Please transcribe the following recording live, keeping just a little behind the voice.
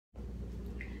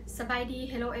Sabaydi,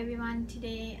 hello everyone.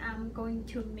 Today I'm going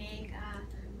to make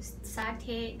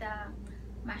satay the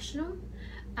mushroom.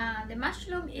 The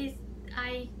mushroom is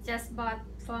I just bought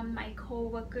from my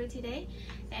co-worker today,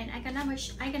 and I'm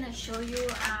gonna show you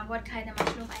what kind of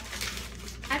mushroom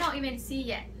I don't even see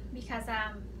yet because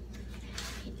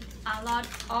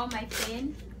all my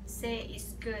friends say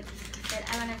it's good. That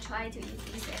I wanna try to eat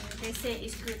this, and they say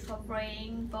it's good for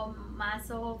brain, for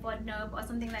muscle, for nerve, or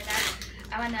something like that.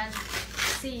 I wanna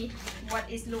see what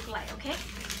it look like. Okay.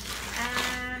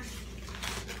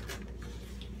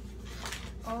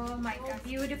 Oh my god,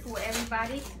 beautiful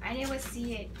everybody. I never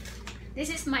see it. This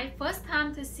is my first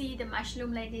time to see the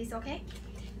mushroom like this. Okay.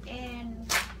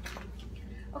 And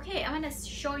okay, I'm gonna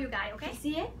show you guys. Okay,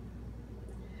 see it?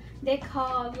 They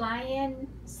call lion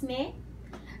snake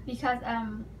because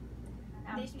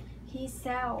he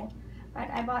sell, but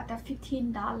I bought the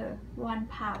 $15 1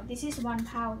 pound. This is 1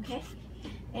 pound. Okay.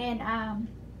 And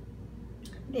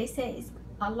they say it's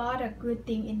a lot of good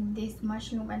thing in this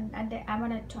mushroom, and I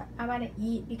wanna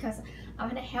eat because I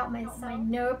wanna help my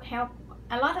nerve, help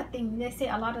a lot of things. They say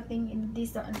a lot of things in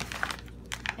this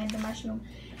and the mushroom.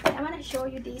 And I wanna show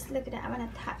you this. Look at that. I wanna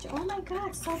touch. Oh my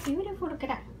god, so beautiful. Look at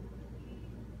that.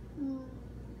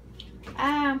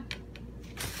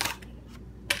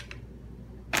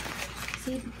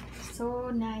 See, so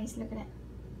nice. Look at that.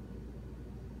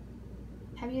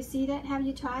 Have you seen that? Have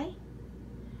you tried?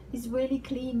 It's really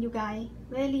clean, you guys.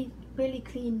 Really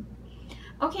clean.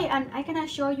 Okay, and I'm gonna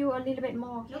show you a little bit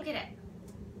more. Look at it.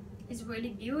 It's really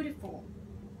beautiful.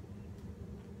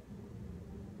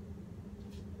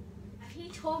 He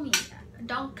told me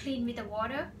don't clean with the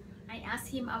water. I asked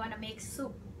him I wanna make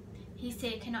soup. He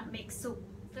said cannot make soup.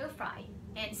 Stir fry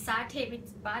and saute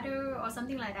with butter or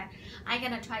something like that. I'm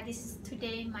gonna try this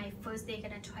today. My first day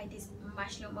gonna try this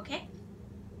mushroom. Okay.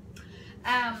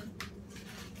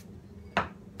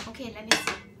 Okay, let me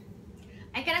see.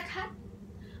 I'm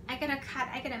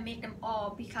gonna make them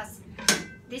all because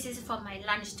this is for my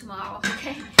lunch tomorrow.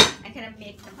 Okay, I'm gonna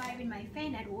make them. I with my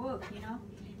friend at work, you know,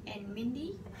 and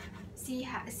Mindy, she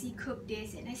cooked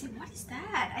this, and I said, what is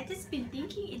that? I just been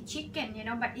thinking it's chicken, you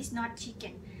know, but it's not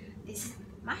chicken. This is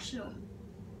mushroom,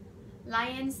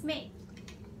 lion's meat.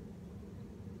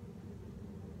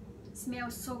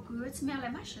 Smells so good. Smell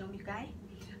like mushroom, you guys.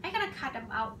 I'm gonna cut them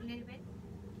out a little bit.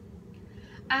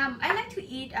 I like to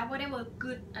eat whatever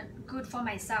good for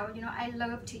myself. You know, I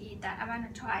love to eat that. I wanna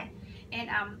try, and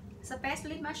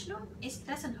especially mushroom. It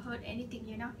doesn't hurt anything.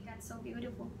 You know, that's so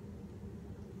beautiful.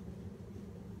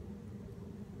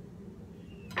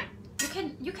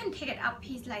 You can take it out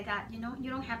piece like that. You know, you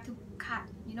don't have to cut.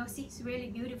 You know, see, it's really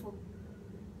beautiful.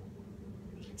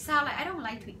 Sound like I don't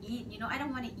like to eat. You know, I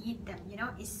don't want to eat them. You know,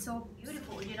 it's so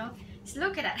beautiful. You know, just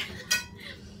look at that.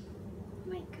 Oh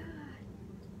my god.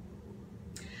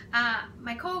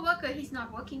 My co-worker, he's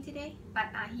not working today, but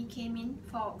he came in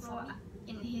for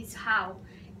in his house,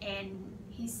 and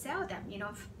he sell them, you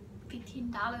know,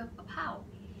 $15 a pound.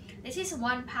 This is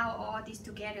 1 pound, all this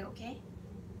together. Okay.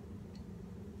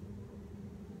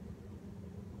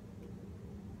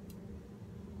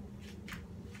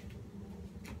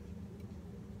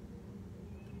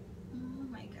 Oh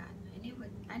my god,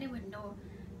 I never know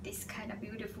this kind of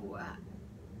beautiful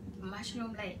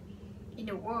mushroom like in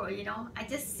the world. You know, I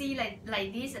just see like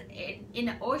this in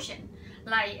the ocean,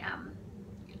 like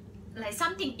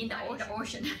something in the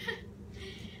ocean.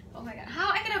 Oh my god, how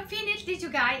I gonna finish this, you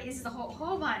guys? Is the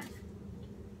whole one.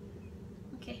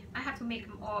 Okay, I have to make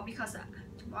them all because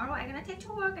tomorrow I'm gonna take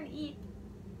to work and eat.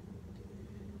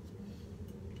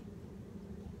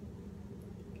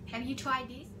 Have you tried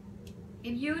this?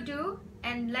 If you do,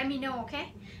 and let me know.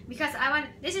 Okay, because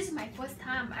this is my first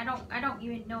time. I don't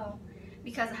even know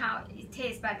because how it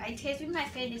tastes, but I taste with my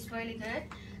face. It's really good.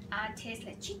 Tastes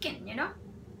like chicken, you know.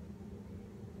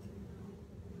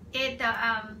 It's the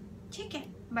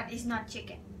chicken, but it's not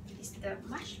chicken. It's the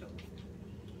mushroom.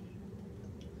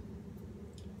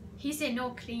 He said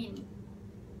no clean.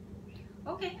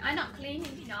 Okay, I'm not clean.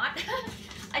 Maybe not.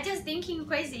 I just thinking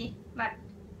crazy, but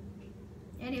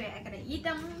anyway, I'm gonna eat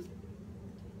them.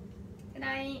 Good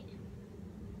night.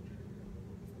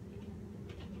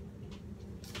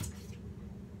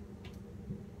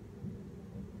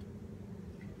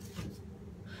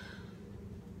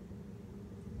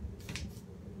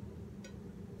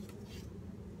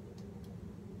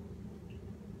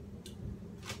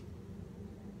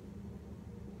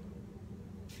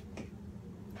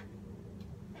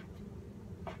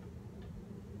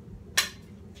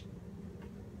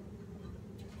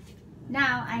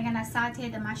 Now I'm gonna saute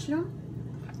the mushroom.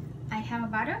 I have a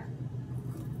butter.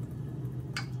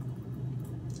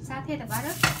 Saute the butter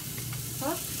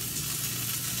first.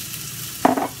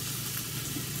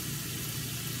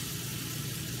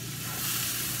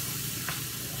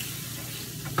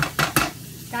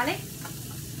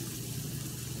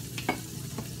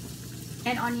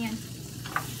 onion.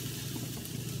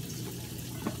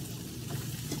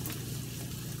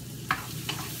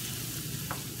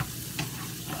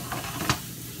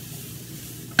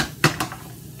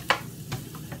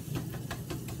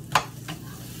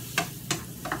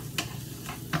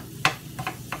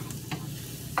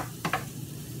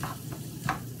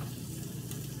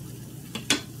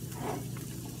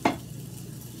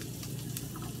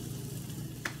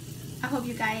 I hope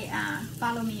you guys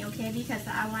follow me, okay? Because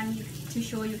I want to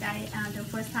show you guys the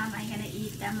first time I'm gonna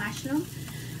eat the mushroom,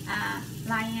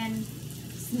 lion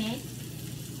snake.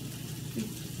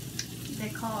 They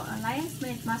call a lion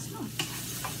snake mushroom.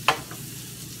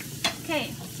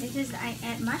 Okay, this is I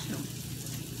add mushroom.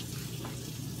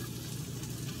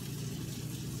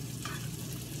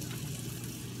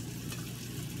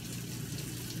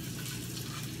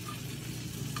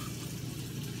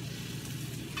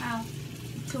 Wow,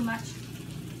 too much.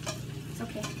 It's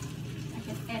okay.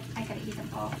 I can eat them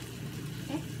all.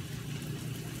 Okay.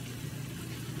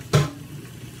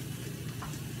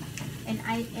 And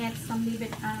I add some little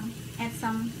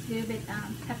bit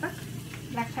pepper,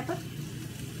 black pepper.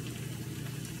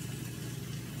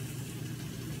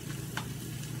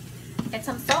 Add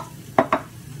some salt.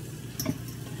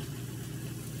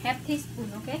 Half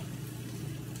teaspoon, okay?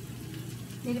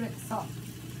 Little bit salt.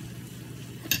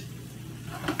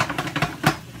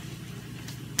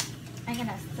 I'm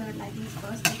gonna stir it like this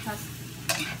first because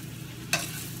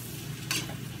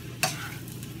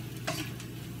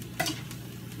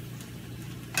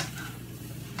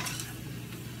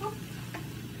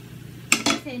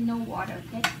say no water,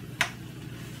 okay?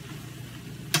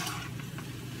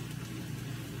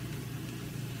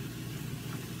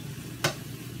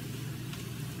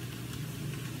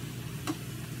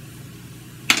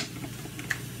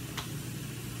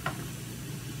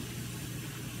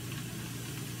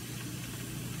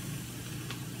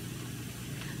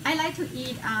 I like to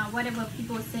eat whatever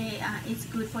people say it's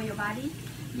good for your body,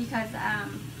 because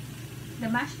the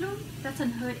mushroom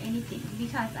doesn't hurt anything,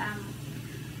 because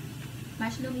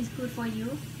mushroom is good for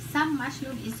you. Some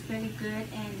mushroom is very good,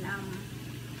 and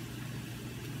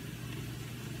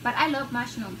but I love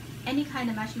mushroom. Any kind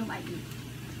of mushroom I eat,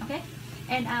 okay?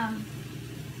 And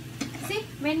see,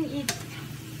 when it's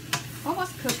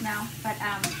almost cooked now, but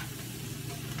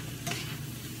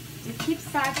just keep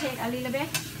saute a little bit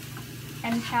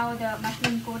until the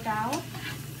mushroom go down,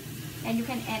 and you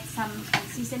can add some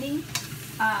seasoning.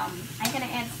 I'm gonna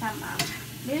add some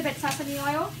little bit sesame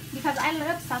oil, because I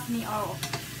love sesame oil.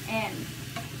 And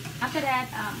after that,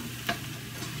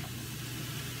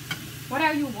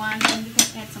 whatever you want, then you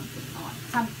can add something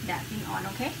on, that thing on,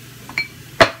 okay?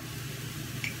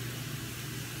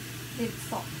 Little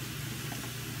salt.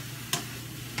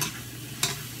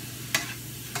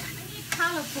 I need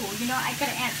colorful, you know. I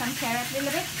gotta add some carrot a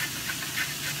little bit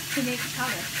to make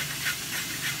color.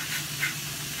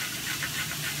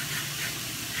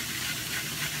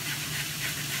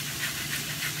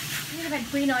 A little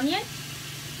bit green onion.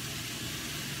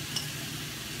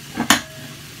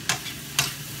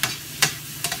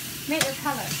 Make a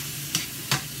color.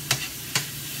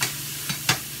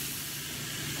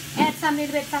 Add some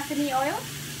little bit sesame oil.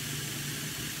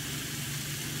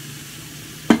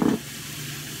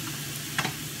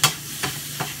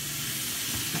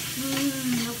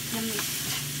 Looks yummy.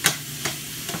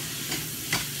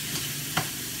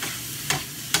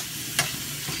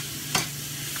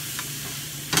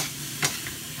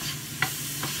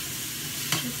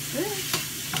 Looks good.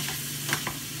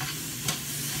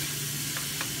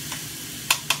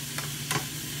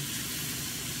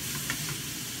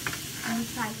 Let me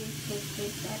try this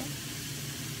taste better.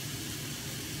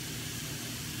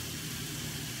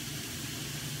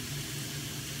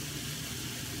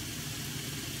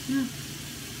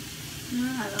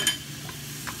 I love it.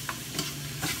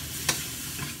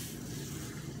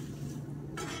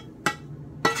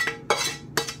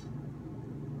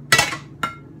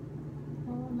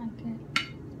 Oh my god.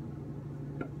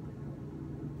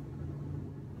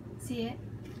 See it?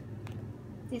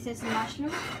 This is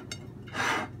mushroom.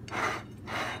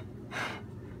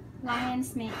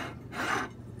 Lion's meat.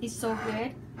 It's so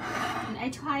good. And I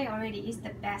tried already. It's the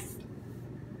best.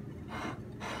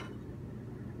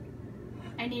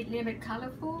 I need a little bit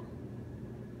colorful.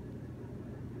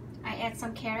 I add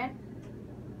some carrot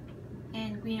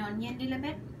and green onion a little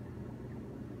bit.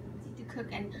 To cook,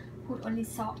 and put only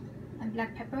salt and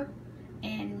black pepper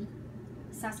and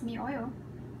sesame oil.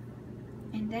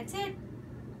 And that's it.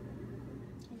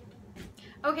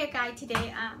 Okay guys,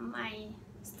 today my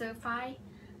stir fry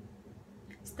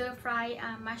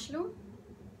mushroom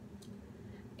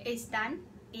is done.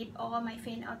 If all my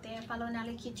friends out there follow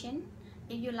Naly kitchen,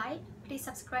 if you like, please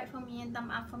subscribe for me and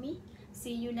thumb up for me.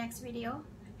 See you next video.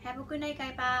 Have a good night,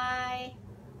 guys. Bye.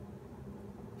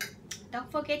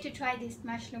 Don't forget to try this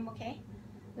mushroom, okay?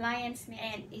 Lion's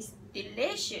mane is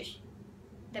delicious,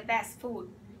 the best food,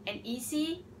 and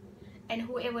easy. And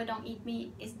whoever don't eat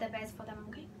meat is the best for them,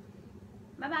 okay?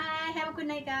 Bye bye. Have a good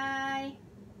night, guys.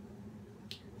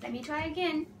 Let me try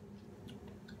again.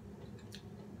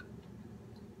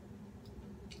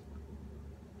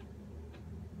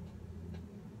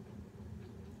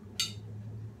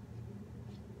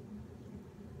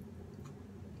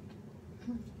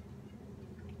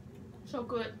 So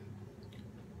good.